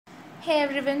Hey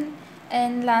everyone,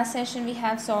 in last session we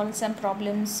have solved some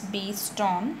problems based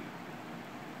on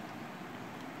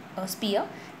a sphere.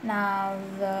 Now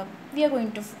we are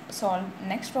going to solve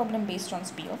next problem based on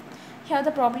sphere. Here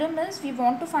the problem is we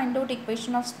want to find out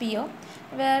equation of sphere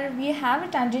where we have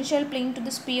a tangential plane to the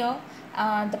sphere.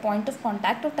 The point of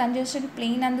contact of tangential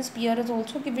plane and the sphere is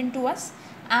also given to us,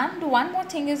 and one more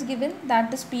thing is given,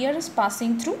 that the sphere is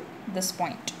passing through this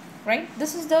point, right?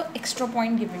 This is the extra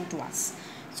point given to us.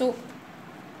 So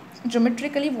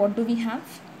geometrically what do we have?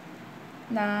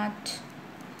 That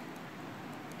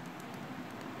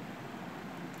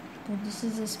so this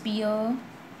is a sphere,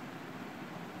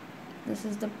 this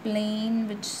is the plane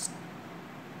which is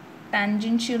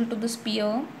tangential to the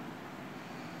sphere,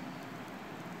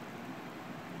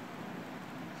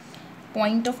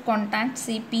 point of contact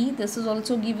say P, this is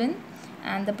also given,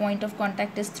 and the point of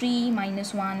contact is 3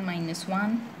 minus 1 minus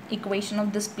 1. Equation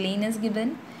of this plane is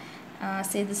given,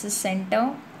 say this is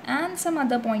center, and some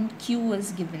other point Q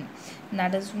is given,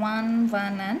 that is 1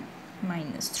 1 and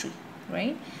minus 3,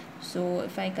 right? So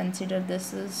if I consider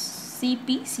this is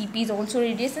CP is also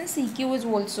radius and CQ is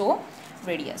also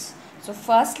radius. So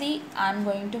firstly I'm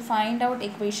going to find out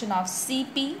equation of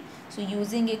CP. So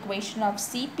using equation of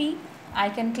CP I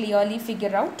can clearly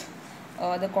figure out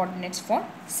the coordinates for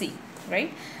C,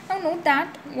 right? Now note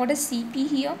that what is CP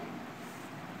here?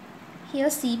 Here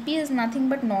CP is nothing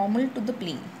but normal to the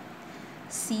plane.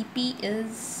 CP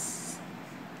is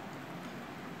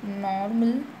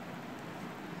normal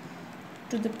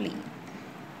to the plane,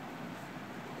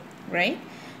 right?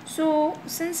 So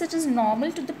since it is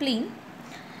normal to the plane,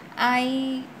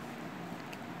 we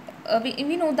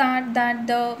know that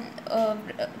the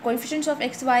coefficients of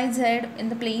x, y, z in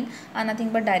the plane are nothing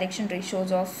but direction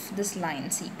ratios of this line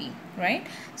CP, right?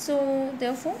 So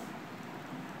therefore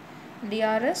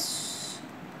DRS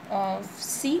of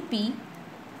CP,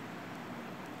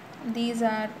 these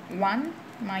are 1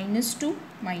 minus 2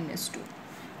 minus 2,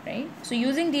 right? So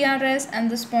using DRS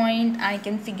and this point I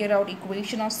can figure out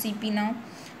equation of CP now.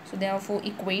 So therefore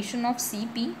equation of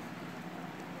CP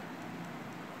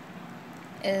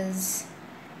is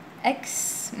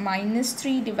x minus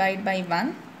 3 divided by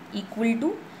 1 equal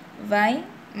to y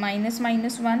minus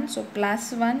 1, so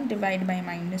plus 1 divided by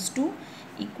minus 2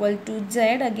 equal to z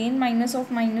again minus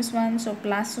of minus 1, so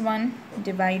plus 1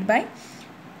 divided by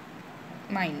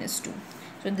minus 2.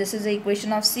 So this is the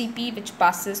equation of CP which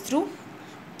passes through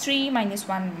 3 minus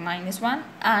 1 minus 1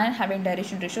 and having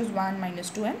direction ratios 1 minus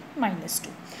 2 and minus 2.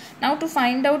 Now to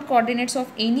find out coordinates of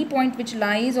any point which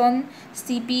lies on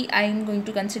CP, I am going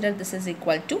to consider this is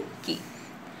equal to K.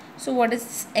 So what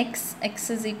is x? X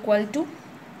is equal to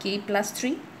K plus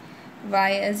 3,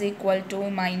 y is equal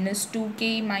to minus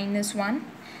 2K minus 1,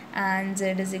 and z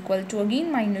is equal to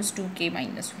again minus 2K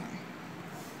minus 1.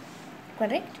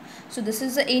 Correct? So this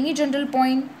is any general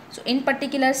point. So in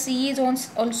particular C is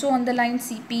also on the line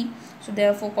CP. So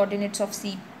therefore coordinates of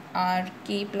C are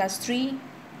K plus 3,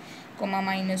 comma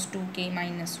minus 2K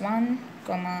minus 1,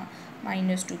 comma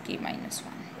minus 2K minus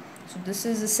 1. So this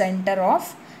is the center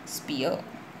of sphere,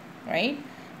 right?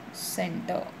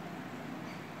 Center.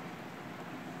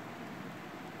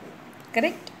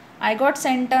 Correct? I got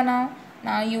center now.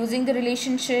 Now using the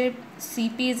relationship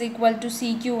CP is equal to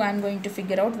CQ, I am going to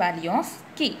figure out value of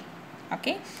K.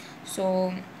 Okay,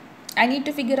 so I need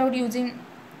to figure out using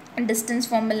distance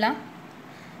formula,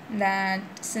 that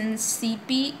since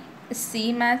CP is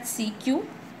same as CQ,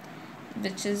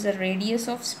 which is the radius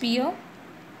of sphere,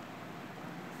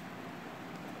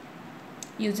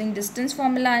 using distance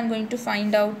formula I am going to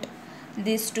find out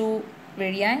these two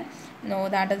radii. Now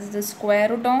that is the square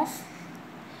root of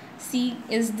C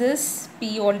is this,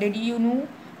 P already you know,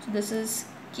 so this is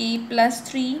K plus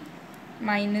 3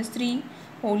 minus 3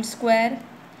 whole square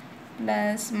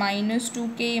plus minus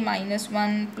 2K minus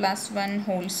 1 plus 1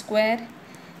 whole square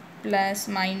plus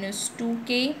minus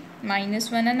 2K minus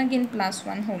 1 and again plus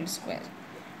 1 whole square,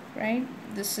 right?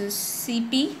 This is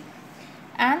CP,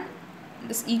 and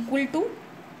this equal to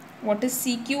what is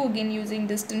CQ, again using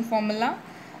distance formula,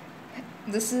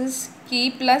 this is K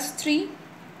plus 3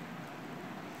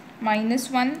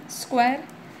 minus 1 square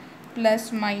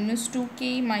plus minus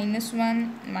 2K minus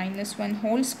 1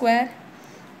 whole square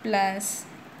plus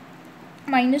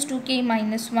minus 2K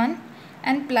minus 1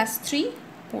 and plus 3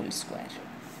 whole square,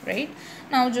 right?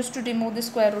 Now just to remove the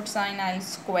square root sign, I'll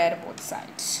square both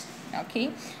sides.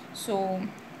 Okay, so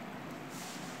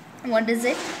what is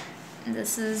it?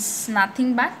 This is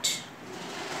nothing but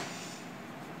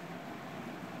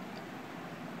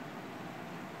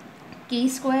K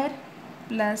square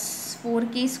plus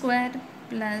 4K square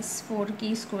plus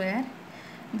 4K square,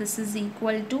 this is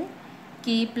equal to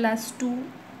K plus 2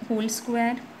 whole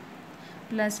square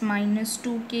plus minus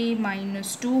 2k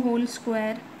minus 2 whole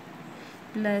square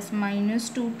plus minus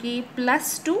 2k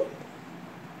plus 2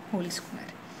 whole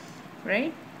square,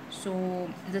 right? So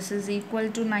this is equal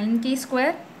to 9k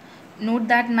square. Note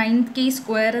that 9k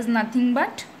square is nothing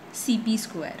but cp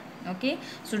square. Okay,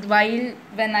 so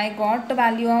when I got the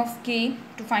value of k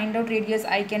to find out radius,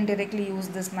 I can directly use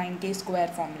this 9k square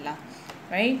formula,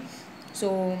 right?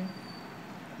 So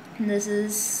this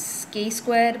is k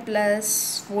square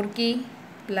plus 4k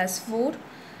plus 4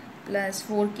 plus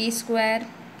 4k square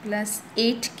plus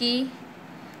 8k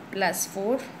plus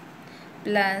 4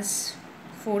 plus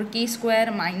 4k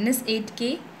square minus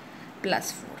 8k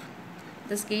plus 4.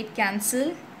 This get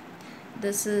cancel.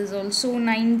 This is also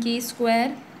 9k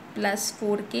square plus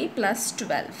 4k plus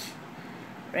 12,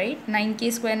 right?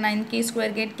 9k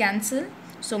square get cancel.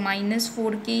 So minus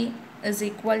 4k is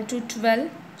equal to 12.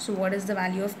 So what is the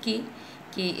value of k?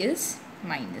 K is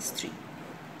minus 3,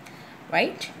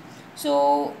 right?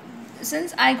 So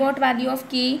since I got value of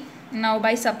k, now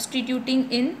by substituting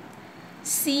in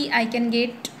c, I can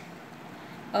get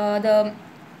the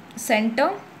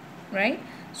center, right?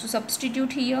 So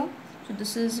substitute here. So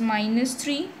this is minus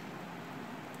 3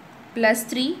 plus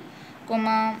 3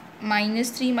 comma minus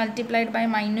 3 multiplied by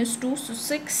minus 2, so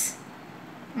 6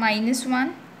 minus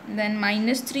 1, then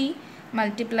minus 3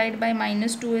 multiplied by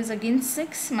minus 2 is again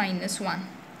 6 minus 1.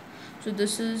 So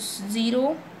this is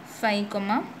 0, 5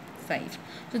 comma 5.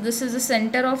 So this is the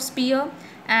center of sphere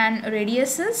and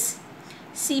radius is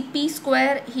cp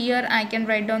square. Here I can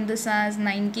write down this as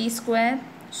 9k square.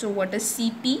 So what is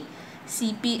cp?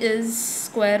 Cp is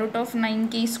square root of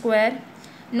 9k square.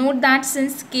 Note that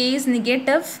since k is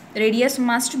negative, radius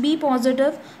must be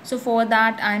positive. So for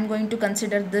that I am going to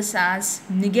consider this as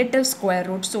negative square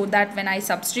root, so that when I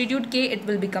substitute k, it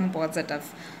will become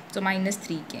positive. So minus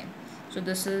 3k. So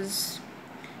this is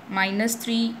minus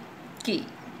 3k.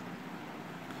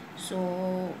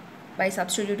 So by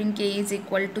substituting k is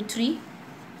equal to 3,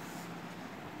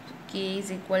 k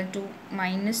is equal to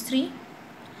minus 3,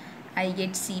 I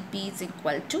get cp is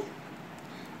equal to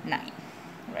 9,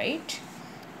 right?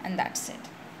 And that's it.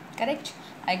 Correct?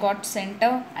 I got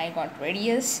center, I got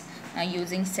radius. Now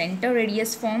using center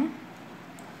radius form,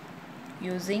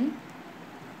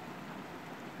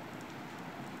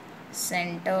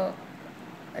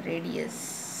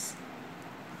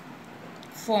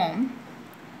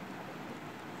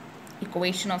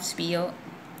 equation of sphere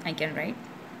I can write,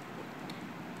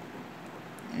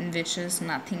 which is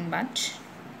nothing but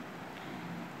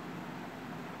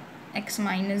x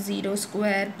minus 0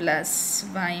 square plus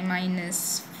y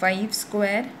minus 5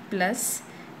 square plus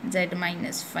z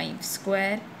minus 5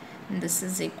 square, and this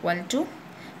is equal to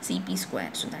cp square,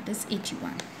 so that is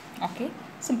 81. Okay,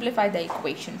 simplify the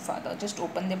equation further, just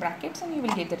open the brackets and you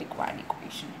will get the required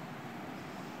equation.